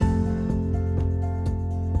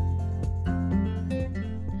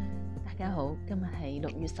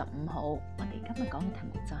6月15號，我哋今日講嘅題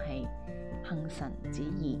目就係行神旨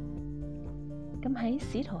意。咁喺《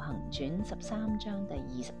使徒行傳》13章第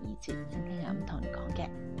22節，聖經係咁同你講嘅：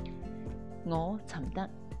我尋得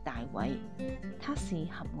大衛，他是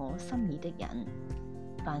合我心意的人，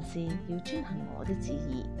凡事要遵行我的旨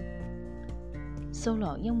意。掃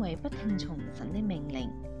羅因為不聽從神的命令，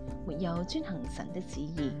沒有遵行神的旨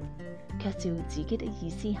意，卻照自己的意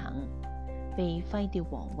思行，被廢掉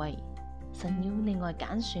王位。神要另外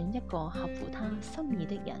揀選一個合乎他心意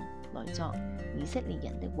的人來作以色列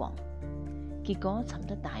人的王，結果尋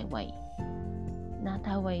得大衛。那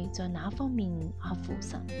大衛在哪方面合乎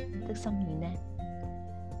神的心意呢？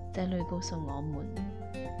這裏告訴我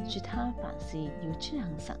們，說他凡事要遵行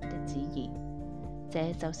神的旨意，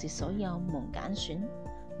這就是所有蒙揀選、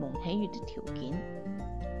蒙喜悅的條件。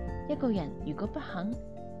一個人如果不肯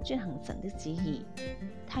遵行神的旨意，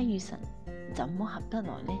他與神怎麼合得來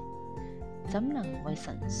呢？怎能為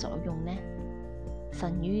神所用呢？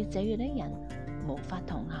神與這樣的人無法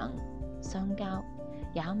同行相交，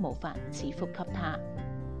也無法賜福給他。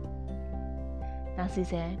但是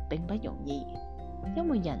這並不容易，因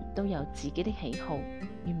為人都有自己的喜好、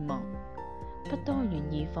願望，不多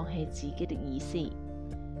願意放棄自己的意思。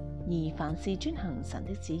而凡事遵行神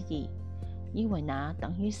的旨意，以為那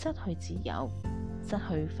等於失去自由、失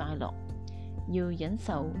去快樂，要忍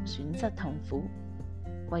受損失痛苦。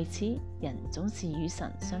為此，人總是與神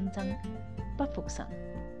相爭，不服神，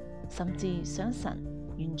甚至想神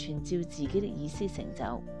完全照自己的意思成就。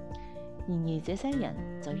然而這些人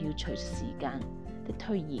就要隨時間的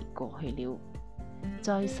推移過去了，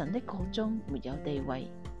在神的國中沒有地位，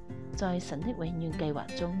在神的永遠計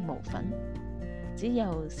劃中無份，只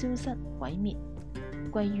有消失毀滅，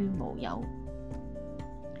歸於無有。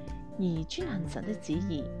而遵行神的旨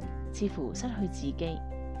意，似乎失去自己，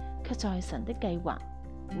卻在神的計劃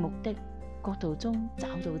目的國度中找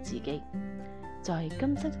到自己，在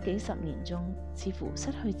今生幾十年中似乎失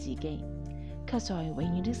去自己，卻在永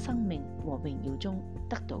遠的生命和榮耀中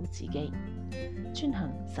得到自己。遵行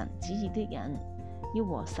神旨意的人要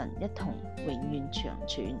和神一同永遠長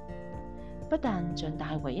存，不但像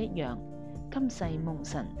大衛一樣今世蒙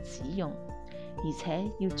神使用，而且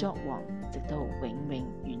要作王直到永永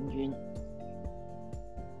遠遠。